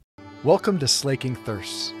Welcome to Slaking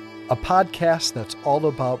Thirsts, a podcast that's all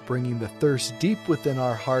about bringing the thirst deep within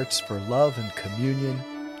our hearts for love and communion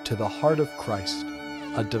to the heart of Christ,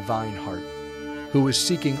 a divine heart, who is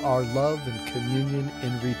seeking our love and communion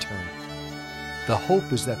in return. The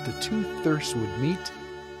hope is that the two thirsts would meet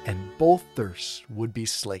and both thirsts would be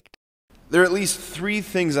slaked. There are at least three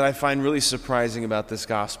things that I find really surprising about this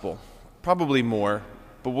gospel. Probably more,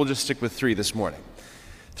 but we'll just stick with three this morning.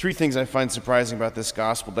 Three things I find surprising about this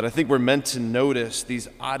gospel that I think we're meant to notice, these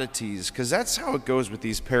oddities, because that's how it goes with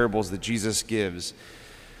these parables that Jesus gives.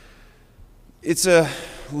 It's a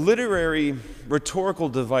literary, rhetorical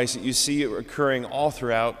device that you see occurring all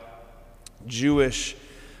throughout Jewish,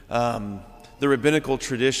 the rabbinical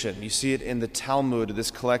tradition. You see it in the Talmud,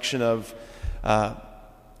 this collection of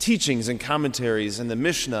teachings and commentaries, and the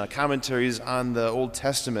Mishnah, commentaries on the Old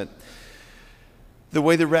Testament. The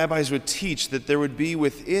way the rabbis would teach that there would be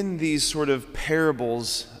within these sort of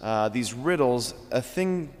parables, these riddles,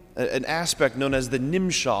 an aspect known as the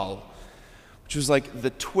nimshal, which was like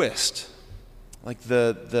the twist, like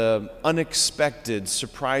the unexpected,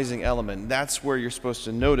 surprising element. That's where you're supposed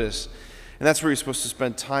to notice, and that's where you're supposed to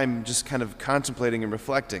spend time just kind of contemplating and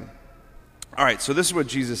reflecting. All right, so this is what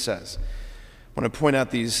Jesus says. I want to point out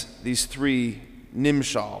these three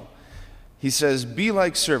nimshal. He says, be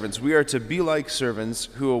like servants. We are to be like servants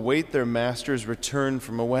who await their master's return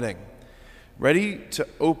from a wedding, ready to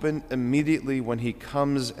open immediately when he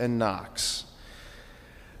comes and knocks.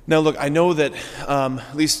 Now look, I know that,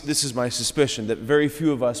 at least this is my suspicion, that very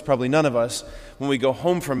few of us, probably none of us, when we go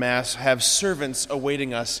home from Mass, have servants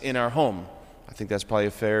awaiting us in our home. I think that's probably a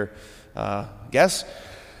fair guess.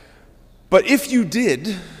 But if you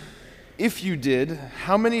did,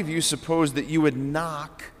 how many of you suppose that you would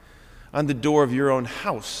knock on the door of your own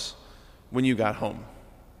house when you got home?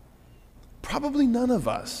 Probably none of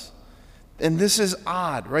us. And this is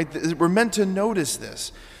odd, right? We're meant to notice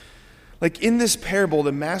this. Like in this parable,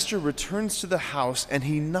 the master returns to the house and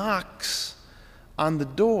he knocks on the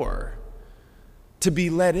door to be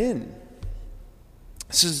let in.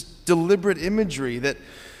 This is deliberate imagery that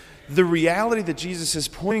the reality that Jesus is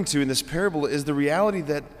pointing to in this parable is the reality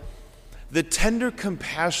that the tender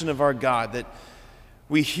compassion of our God that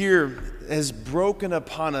we hear has broken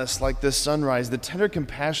upon us like the sunrise, the tender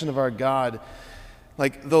compassion of our God,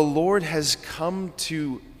 like the Lord has come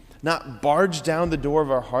to not barge down the door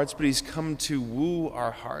of our hearts, but he's come to woo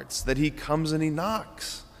our hearts, that he comes and he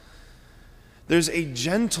knocks. There's a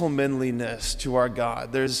gentlemanliness to our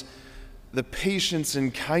God. There's the patience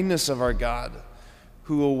and kindness of our God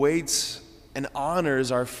who awaits and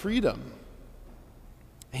honors our freedom.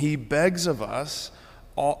 He begs of us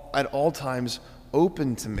at all times,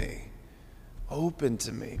 open to me, open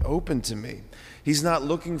to me, open to me. He's not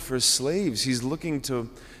looking for slaves. He's looking to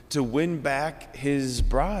win back his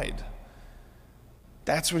bride.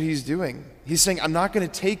 That's what he's doing. He's saying, I'm not going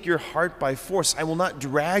to take your heart by force. I will not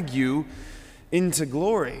drag you into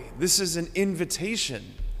glory. This is an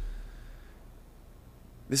invitation.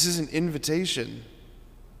 This is an invitation.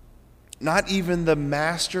 Not even the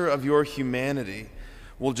master of your humanity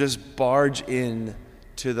will just barge in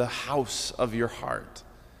to the house of your heart.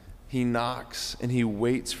 He knocks and he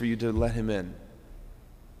waits for you to let him in.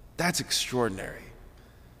 That's extraordinary.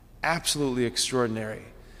 Absolutely extraordinary.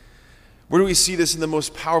 Where do we see this in the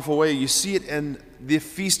most powerful way? You see it in the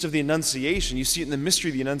Feast of the Annunciation. You see it in the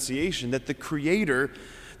mystery of the Annunciation, that the Creator,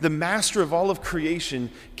 the master of all of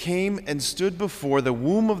creation, came and stood before the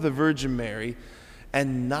womb of the Virgin Mary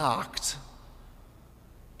and knocked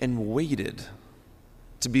and waited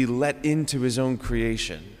to be let into his own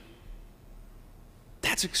creation.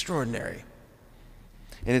 That's extraordinary.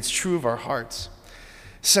 And it's true of our hearts.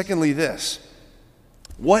 Secondly, this.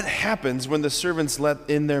 What happens when the servants let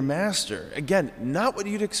in their master? Again, not what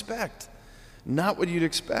you'd expect. Not what you'd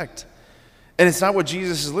expect. And it's not what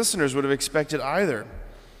Jesus' listeners would have expected either.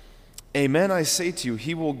 Amen, I say to you,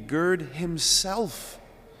 he will gird himself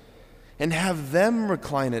and have them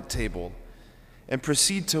recline at table and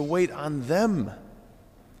proceed to wait on them.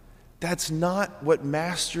 That's not what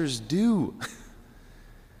masters do.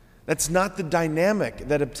 That's not the dynamic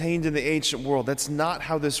that obtained in the ancient world. That's not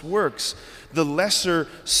how this works. The lesser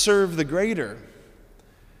serve the greater.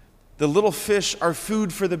 The little fish are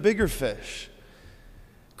food for the bigger fish.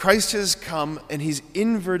 Christ has come and he's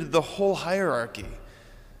inverted the whole hierarchy.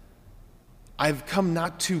 I've come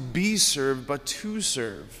not to be served, but to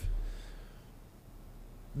serve.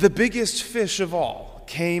 The biggest fish of all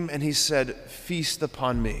came and he said, feast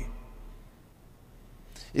upon me.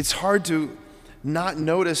 It's hard to not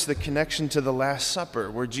notice the connection to the Last Supper,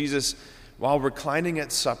 where Jesus, while reclining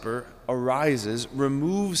at supper, arises,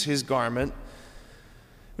 removes his garment,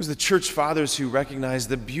 was the church fathers who recognized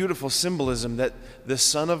the beautiful symbolism that the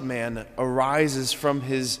Son of Man arises from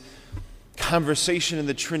his conversation in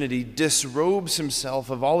the Trinity, disrobes himself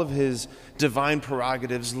of all of his divine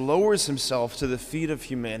prerogatives, lowers himself to the feet of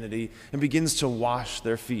humanity, and begins to wash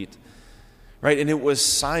their feet. Right? And it was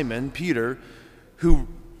Simon, Peter, who,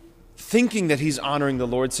 thinking that he's honoring the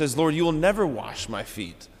Lord, says, "Lord, you will never wash my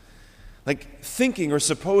feet." Like thinking or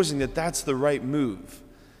supposing that that's the right move,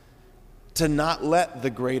 to not let the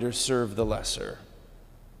greater serve the lesser.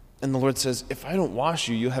 And the Lord says, if I don't wash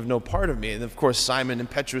you, you have no part of me. And of course, Simon,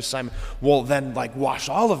 impetuous Simon, well, then wash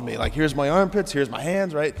all of me. Like, here's my armpits, here's my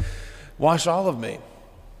hands, right? Wash all of me.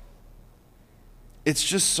 It's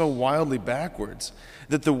just so wildly backwards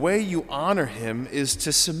that the way you honor him is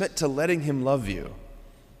to submit to letting him love you.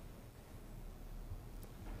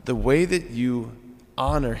 The way that you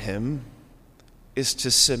honor him is to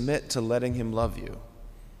submit to letting him love you.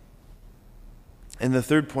 And the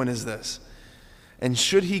third point is this: and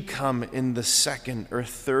should he come in the second or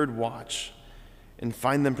third watch and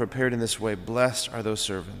find them prepared in this way, blessed are those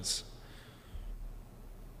servants.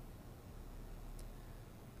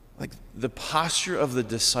 Like, the posture of the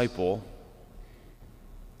disciple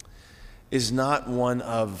is not one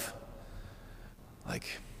of,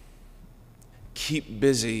 keep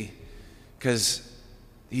busy because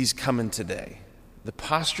he's coming today. The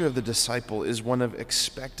posture of the disciple is one of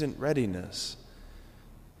expectant readiness.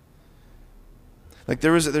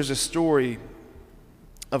 There's a story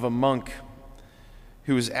of a monk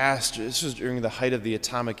who was asked, this was during the height of the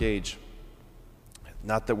atomic age,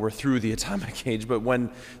 not that we're through the atomic age, but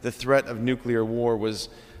when the threat of nuclear war was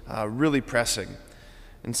really pressing.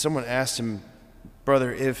 And someone asked him,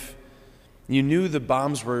 "Brother, if you knew the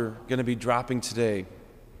bombs were going to be dropping today,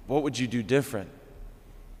 what would you do different?"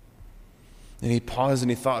 And he paused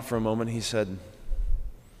and he thought for a moment. He said,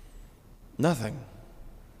 "Nothing.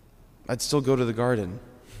 I'd still go to the garden."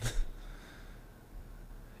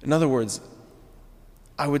 In other words,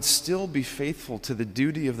 I would still be faithful to the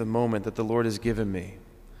duty of the moment that the Lord has given me.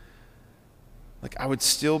 I would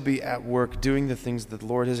still be at work doing the things that the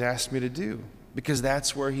Lord has asked me to do, because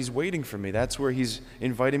that's where he's waiting for me. That's where he's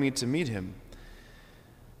inviting me to meet him.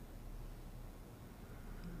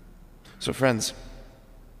 So friends,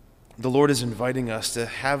 the Lord is inviting us to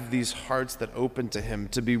have these hearts that open to him,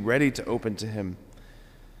 to be ready to open to him,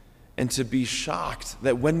 and to be shocked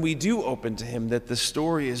that when we do open to him, that the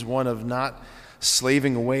story is one of not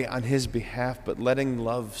slaving away on his behalf, but letting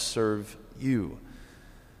love serve you.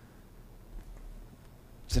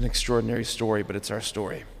 It's an extraordinary story, but it's our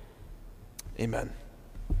story. Amen.